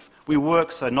disruptive. We work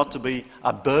so not to be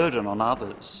a burden on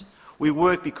others. We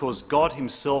work because God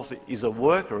himself is a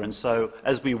worker, and so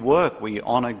as we work, we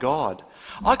honour God.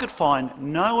 I could find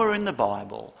nowhere in the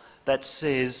Bible that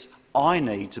says I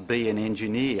need to be an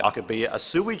engineer. I could be a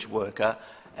sewage worker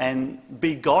and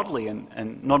be godly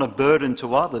and not a burden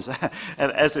to others.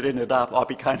 And as it ended up, I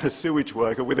became a sewage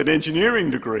worker with an engineering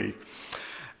degree.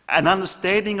 An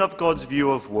understanding of God's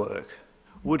view of work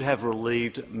would have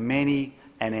relieved many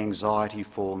an anxiety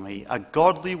for me. A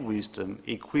godly wisdom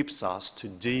equips us to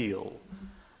deal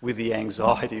with the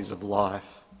anxieties of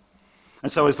life.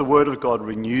 And so as the Word of God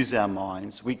renews our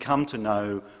minds, we come to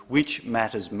know which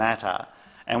matters matter,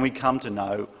 and we come to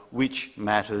know which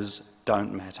matters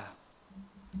don't matter.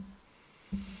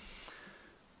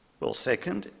 Well,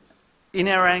 second, in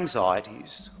our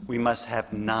anxieties, we must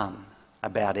have none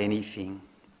about anything.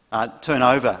 Turn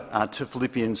over to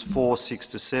Philippians 4,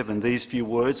 6-7. These few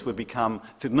words we've become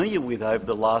familiar with over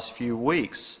the last few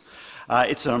weeks.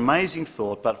 It's an amazing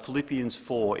thought, but Philippians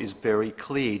 4 is very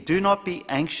clear. Do not be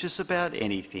anxious about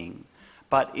anything,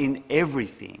 but in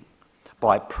everything,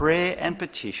 by prayer and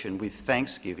petition with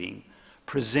thanksgiving,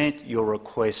 present your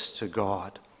requests to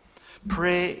God.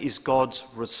 Prayer is God's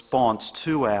response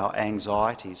to our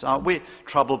anxieties. We're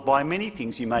troubled by many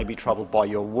things. You may be troubled by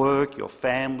your work, your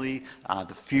family,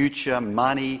 the future,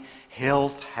 money,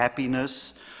 health,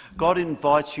 happiness. God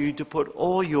invites you to put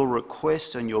all your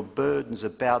requests and your burdens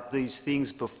about these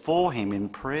things before him in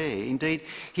prayer. Indeed,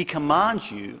 he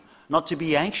commands you not to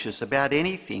be anxious about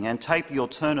anything and take the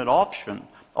alternate option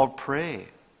of prayer.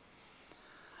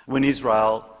 When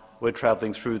Israel were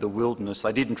travelling through the wilderness,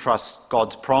 they didn't trust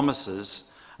God's promises.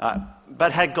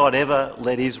 But had God ever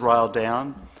let Israel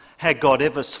down? Had God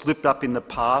ever slipped up in the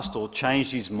past or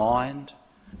changed his mind?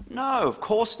 No, of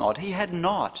course not. He had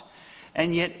not.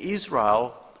 And yet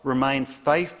Israel remained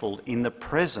faithful in the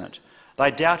present.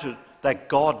 They doubted that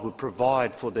God would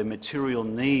provide for their material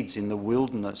needs in the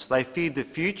wilderness. They feared the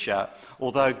future,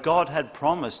 although God had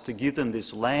promised to give them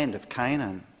this land of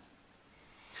Canaan.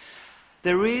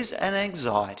 There is an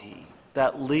anxiety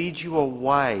that leads you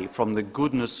away from the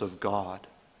goodness of God.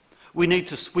 We need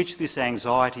to switch this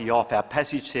anxiety off. Our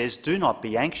passage says, do not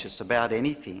be anxious about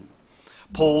anything.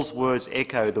 Paul's words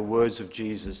echo the words of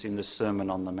Jesus in the Sermon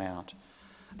on the Mount.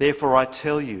 Therefore I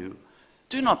tell you,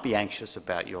 do not be anxious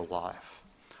about your life,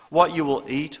 what you will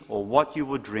eat or what you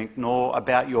will drink, nor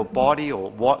about your body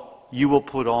or what you will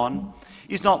put on.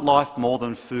 Is not life more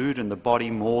than food and the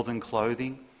body more than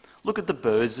clothing? Look at the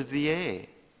birds of the air.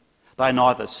 They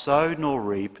neither sow nor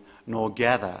reap nor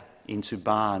gather into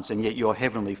barns, and yet your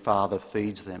heavenly Father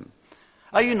feeds them.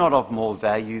 Are you not of more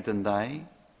value than they?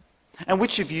 And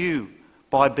which of you,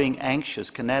 by being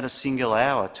anxious, can add a single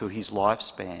hour to his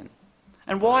lifespan?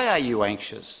 And why are you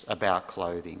anxious about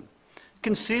clothing?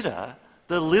 Consider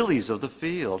the lilies of the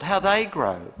field, how they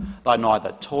grow. They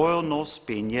neither toil nor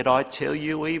spin, yet I tell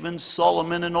you, even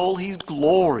Solomon in all his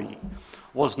glory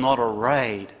was not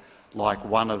arrayed like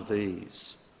one of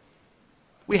these.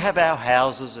 We have our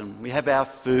houses and we have our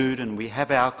food and we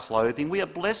have our clothing. We are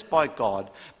blessed by God,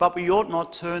 but we ought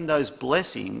not turn those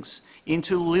blessings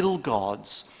into little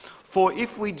gods. For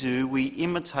if we do, we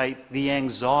imitate the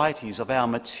anxieties of our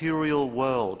material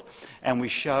world and we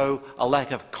show a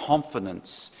lack of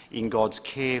confidence in God's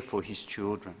care for his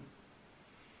children.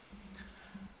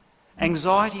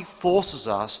 Anxiety forces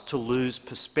us to lose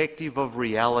perspective of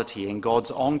reality and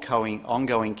God's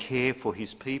ongoing care for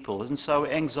his people, and so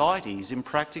anxiety is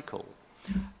impractical.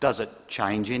 Does it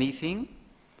change anything?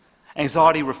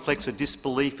 Anxiety reflects a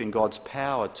disbelief in God's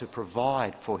power to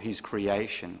provide for his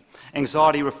creation.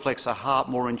 Anxiety reflects a heart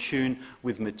more in tune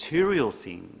with material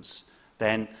things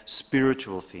than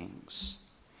spiritual things.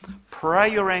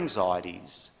 Pray your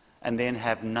anxieties and then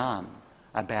have none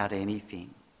about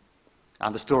anything.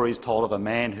 The story is told of a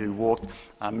man who walked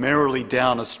merrily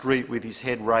down a street with his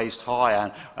head raised high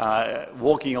and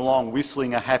walking along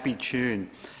whistling a happy tune.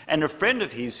 And a friend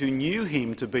of his who knew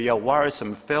him to be a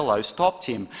worrisome fellow stopped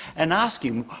him and asked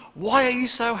him, "Why are you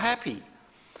so happy?"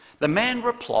 The man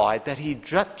replied that he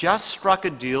just struck a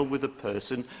deal with a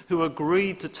person who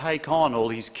agreed to take on all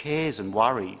his cares and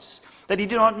worries, that he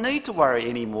did not need to worry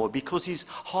anymore because his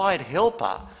hired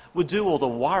helper would do all the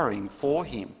worrying for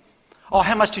him. "Oh,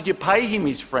 how much did you pay him?"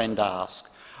 his friend asked.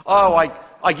 "Oh,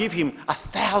 I give him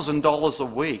 $1,000 a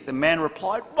week." The man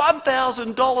replied,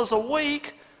 $1,000 a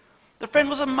week? The friend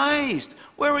was amazed.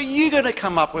 "Where are you going to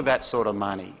come up with that sort of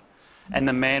money?" And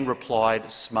the man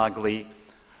replied smugly,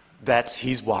 "That's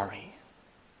his worry."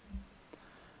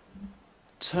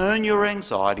 Turn your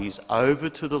anxieties over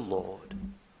to the Lord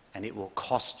and it will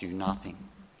cost you nothing.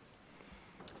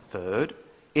 Third,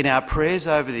 in our prayers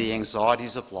over the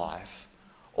anxieties of life,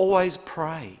 always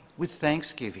pray with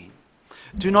thanksgiving.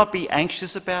 Do not be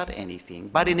anxious about anything,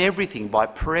 but in everything, by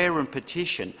prayer and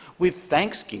petition, with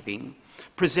thanksgiving,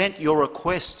 present your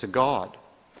requests to God.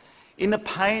 In the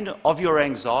pain of your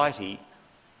anxiety,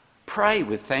 pray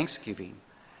with thanksgiving.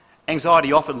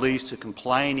 Anxiety often leads to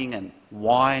complaining and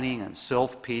whining and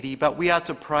self-pity, but we are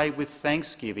to pray with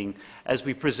thanksgiving as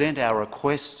we present our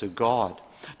requests to God.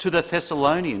 To the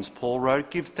Thessalonians, Paul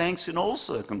wrote, "Give thanks in all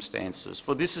circumstances,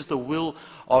 for this is the will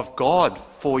of God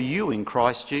for you in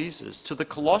Christ Jesus." To the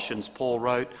Colossians, Paul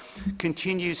wrote,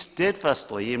 "Continue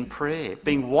steadfastly in prayer,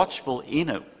 being watchful in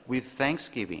it with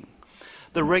thanksgiving."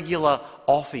 The regular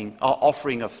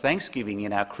offering of thanksgiving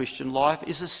in our Christian life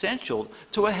is essential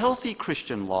to a healthy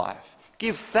Christian life.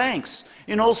 Give thanks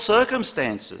in all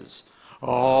circumstances.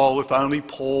 Oh, if only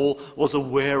Paul was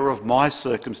aware of my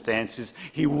circumstances,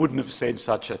 he wouldn't have said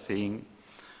such a thing.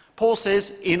 Paul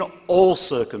says, in all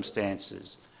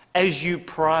circumstances, as you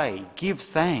pray, give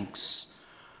thanks.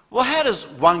 Well, how does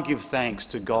one give thanks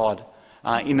to God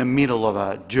in the middle of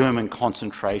a German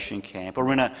concentration camp,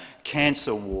 or in a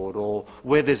cancer ward, or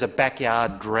where there's a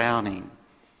backyard drowning,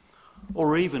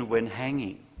 or even when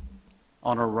hanging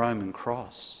on a Roman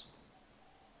cross?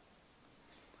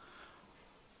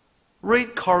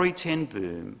 Read Corrie ten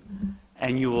Boom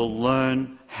and you will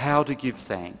learn how to give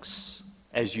thanks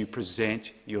as you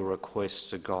present your requests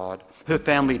to God. Her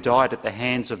family died at the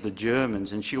hands of the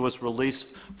Germans and she was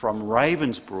released from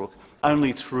Ravensbrück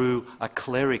only through a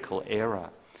clerical error.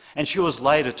 And she was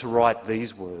later to write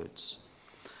these words: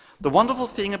 "The wonderful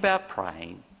thing about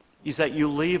praying is that you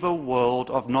leave a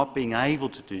world of not being able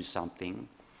to do something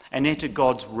and enter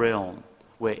God's realm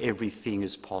where everything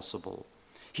is possible.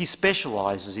 He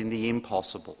specialises in the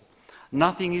impossible.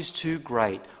 Nothing is too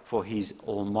great for his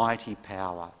almighty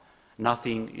power.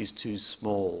 Nothing is too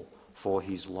small for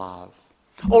his love."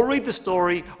 Or read the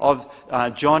story of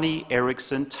Johnny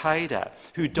Erickson Taylor,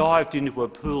 who dived into a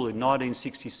pool in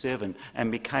 1967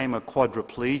 and became a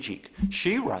quadriplegic.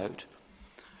 She wrote,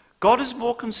 "God is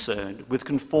more concerned with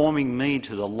conforming me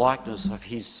to the likeness of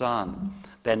his Son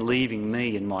than leaving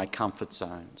me in my comfort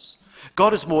zones.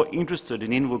 God is more interested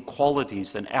in inward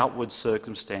qualities than outward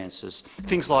circumstances.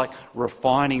 Things like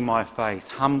refining my faith,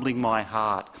 humbling my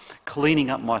heart,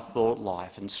 cleaning up my thought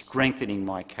life, and strengthening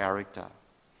my character."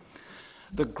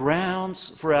 The grounds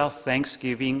for our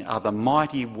thanksgiving are the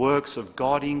mighty works of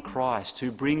God in Christ, who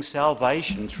brings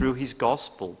salvation through his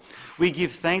gospel. We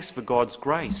give thanks for God's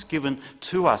grace given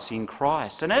to us in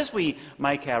Christ. And as we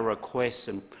make our requests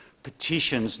and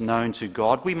petitions known to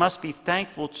God, we must be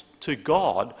thankful to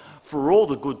God for all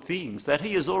the good things that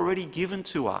he has already given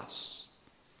to us.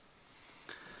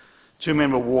 Two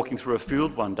men were walking through a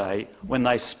field one day when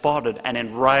they spotted an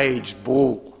enraged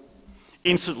bull.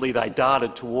 Instantly they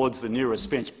darted towards the nearest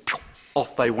fence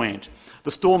Off they went.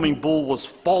 The storming bull was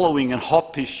following in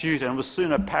hot pursuit, and it was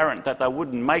soon apparent that they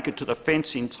wouldn't make it to the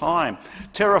fence in time.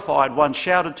 Terrified, one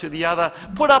shouted to the other,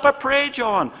 "Put up a prayer,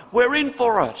 John. We're in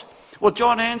for it." Well,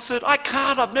 John answered, "I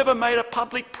can't. I've never made a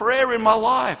public prayer in my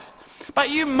life."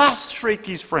 "But you must," shrieked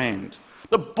his friend.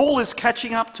 "The bull is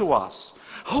catching up to us."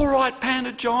 "All right,"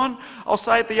 panted John. "I'll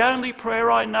say the only prayer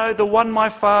I know, the one my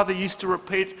father used to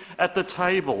repeat at the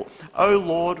table. O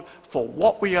Lord, for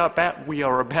what we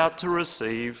are about to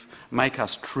receive, make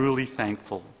us truly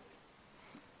thankful."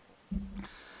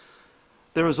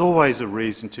 There is always a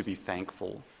reason to be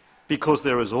thankful, because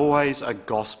there is always a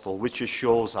gospel which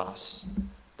assures us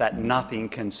that nothing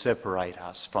can separate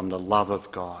us from the love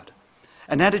of God.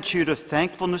 An attitude of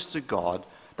thankfulness to God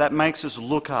that makes us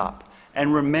look up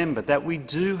and remember that we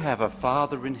do have a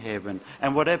Father in heaven,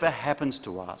 and whatever happens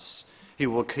to us, he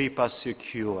will keep us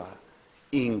secure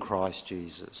in Christ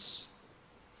Jesus.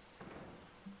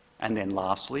 And then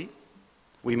lastly,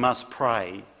 we must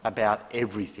pray about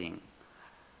everything.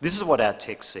 This is what our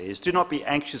text says: "Do not be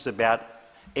anxious about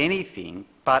anything,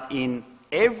 but in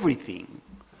everything,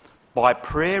 by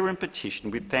prayer and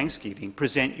petition with thanksgiving,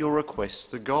 present your requests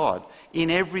to God." In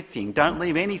everything. Don't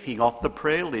leave anything off the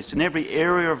prayer list. In every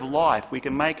area of life, we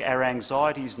can make our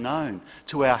anxieties known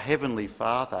to our Heavenly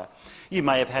Father. You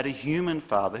may have had a human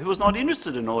father who was not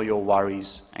interested in all your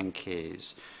worries and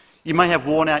cares. You may have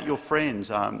worn out your friends,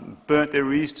 burnt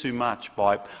their ears too much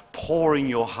by pouring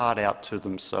your heart out to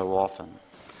them so often.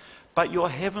 But your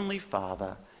Heavenly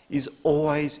Father is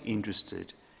always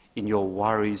interested in your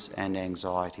worries and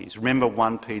anxieties. Remember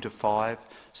 1 Peter 5,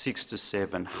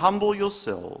 6-7. "Humble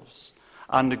yourselves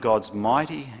under God's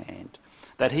mighty hand,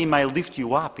 that he may lift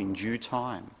you up in due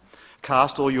time.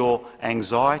 Cast all your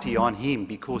anxiety on him,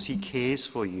 because he cares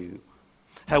for you.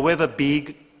 However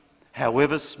big,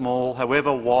 however small,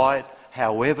 however wide,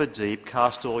 however deep,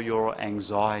 cast all your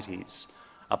anxieties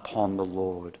upon the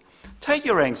Lord." Take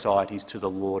your anxieties to the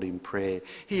Lord in prayer.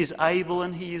 He is able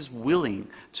and he is willing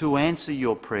to answer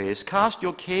your prayers. Cast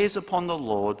your cares upon the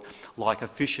Lord like a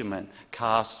fisherman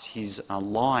casts his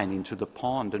line into the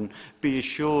pond, and be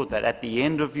assured that at the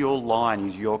end of your line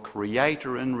is your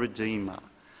Creator and Redeemer,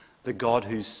 the God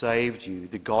who saved you,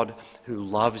 the God who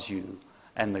loves you,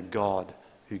 and the God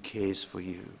who cares for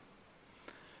you.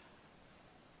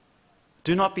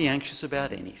 Do not be anxious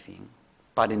about anything,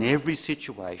 but in every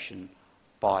situation,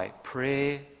 by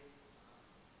prayer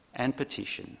and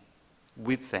petition,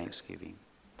 with thanksgiving,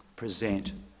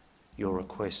 present your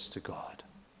requests to God.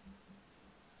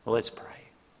 Well, let's pray.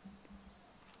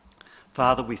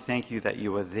 Father, we thank you that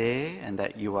you are there and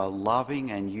that you are loving,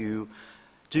 and you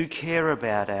do care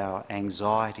about our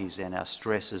anxieties and our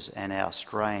stresses and our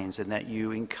strains, and that you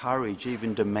encourage,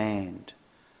 even demand,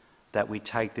 that we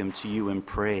take them to you in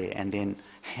prayer and then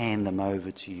hand them over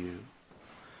to you.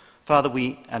 Father,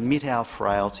 we admit our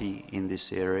frailty in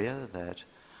this area,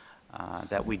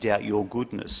 that we doubt your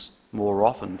goodness more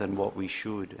often than what we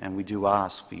should, and we do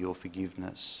ask for your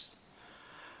forgiveness.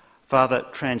 Father,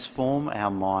 transform our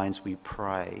minds, we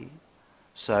pray,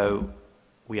 so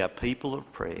we are people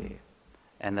of prayer,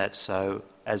 and that so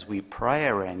as we pray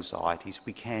our anxieties,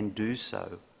 we can do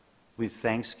so with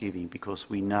thanksgiving, because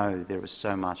we know there is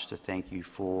so much to thank you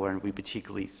for, and we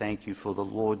particularly thank you for the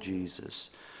Lord Jesus,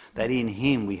 that in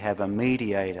him we have a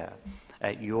mediator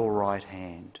at your right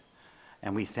hand.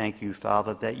 And we thank you,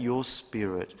 Father, that your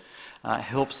Spirit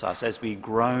helps us as we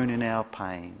groan in our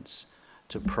pains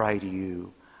to pray to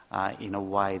you in a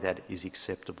way that is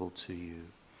acceptable to you.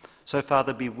 So,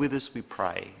 Father, be with us, we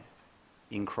pray,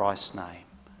 in Christ's name.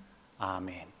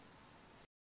 Amen.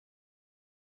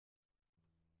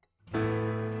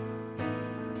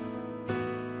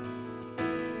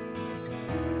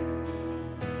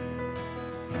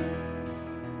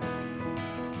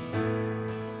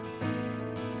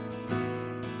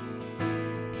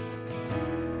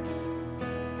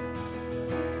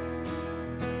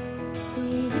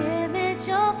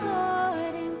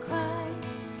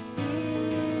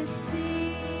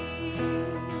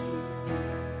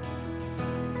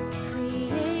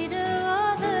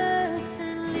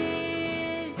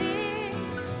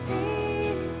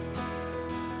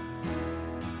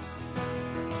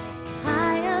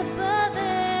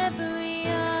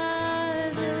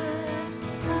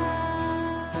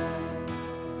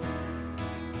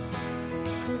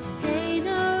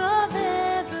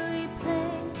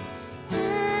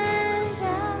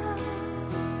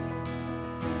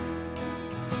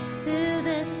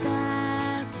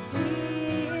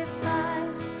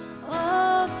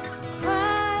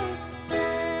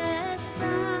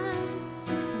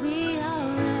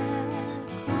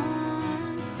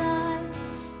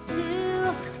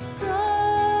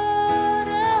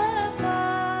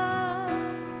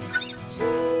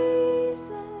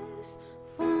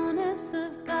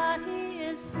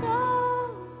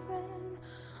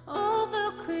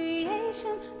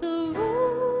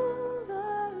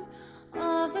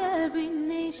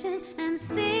 and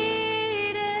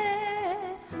seated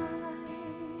high.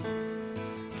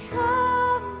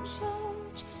 Come,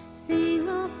 church, sing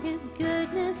of his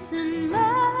goodness and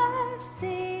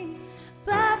mercy.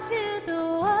 Bow to the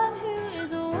one who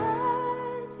is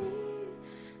worthy.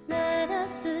 Let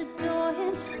us adore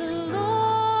him, the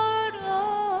Lord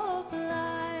of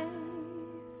life.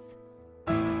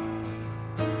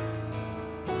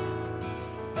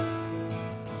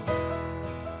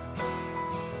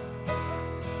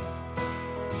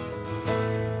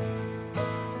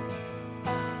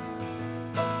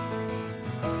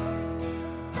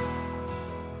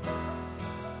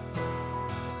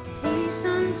 Peace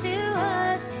unto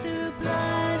us through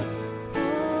blood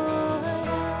poured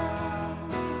out.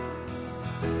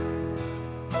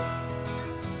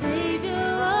 Savior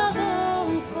of all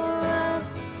for us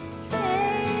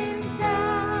came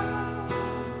down.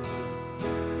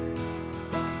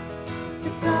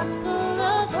 The gospel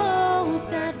of hope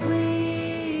that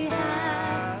we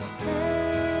have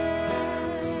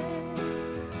heard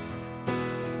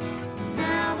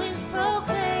now is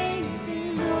proclaimed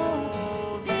in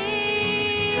all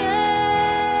the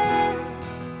earth.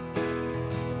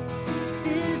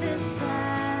 Through the sacrifice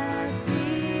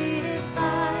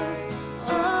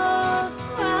of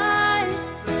Christ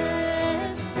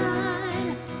the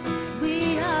Son, we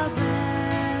are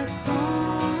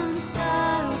reconciled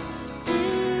to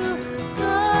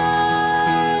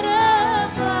God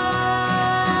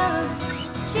above.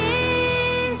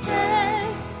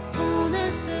 Jesus,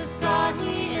 fullness of God,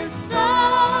 he is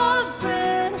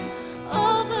sovereign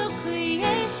over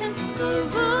creation, the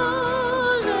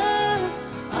ruler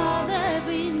of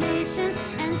every nation,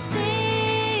 and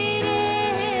seated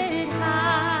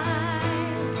high.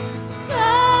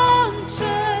 Come,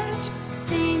 church,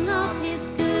 sing of his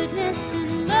goodness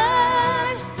and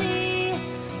mercy.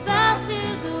 Bow to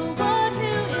the one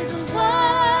who is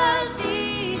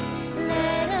worthy.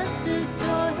 Let us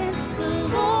adore him, the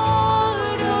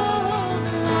Lord of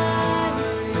life.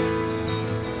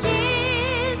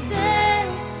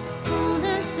 Jesus,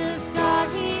 fullness of God,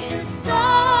 he is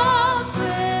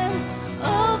sovereign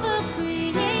over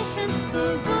creation, the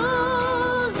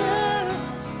ruler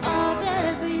of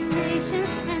every nation,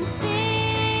 and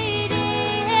seated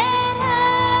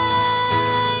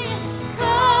high.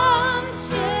 Come,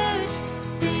 church,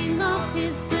 sing of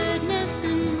his goodness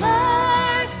and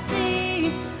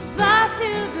mercy. Bow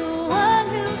to the one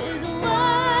who is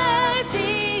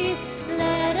worthy.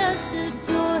 Let us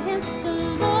adore him, the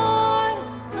Lord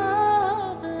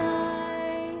of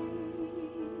life.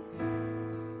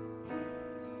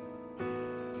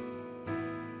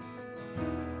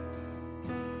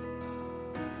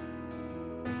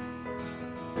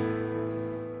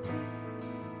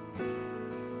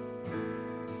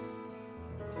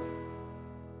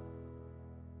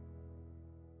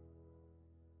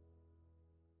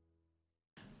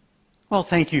 Well,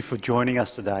 thank you for joining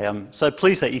us today. I'm so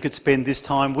pleased that you could spend this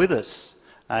time with us.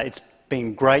 It's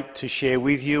been great to share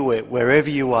with you wherever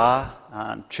you are.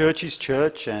 Church is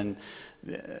church, and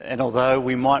although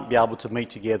we might be able to meet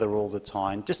together all the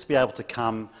time, just to be able to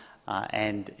come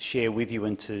and share with you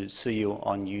and to see you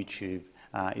on YouTube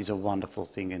is a wonderful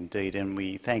thing indeed. And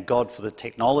we thank God for the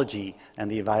technology and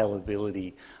the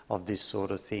availability of this sort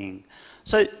of thing.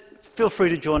 So feel free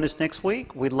to join us next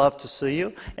week. We'd love to see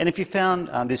you. And if you found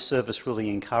this service really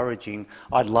encouraging,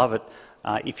 I'd love it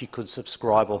if you could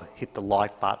subscribe or hit the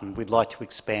like button. We'd like to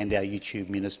expand our YouTube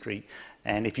ministry.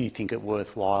 And if you think it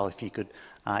worthwhile, if you could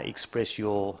express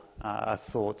your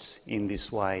thoughts in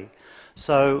this way.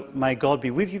 So may God be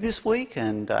with you this week,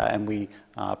 and we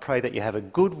pray that you have a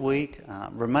good week.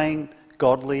 Remain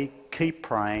godly, keep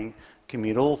praying,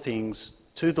 commit all things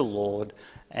to the Lord,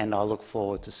 and I look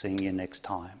forward to seeing you next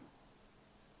time.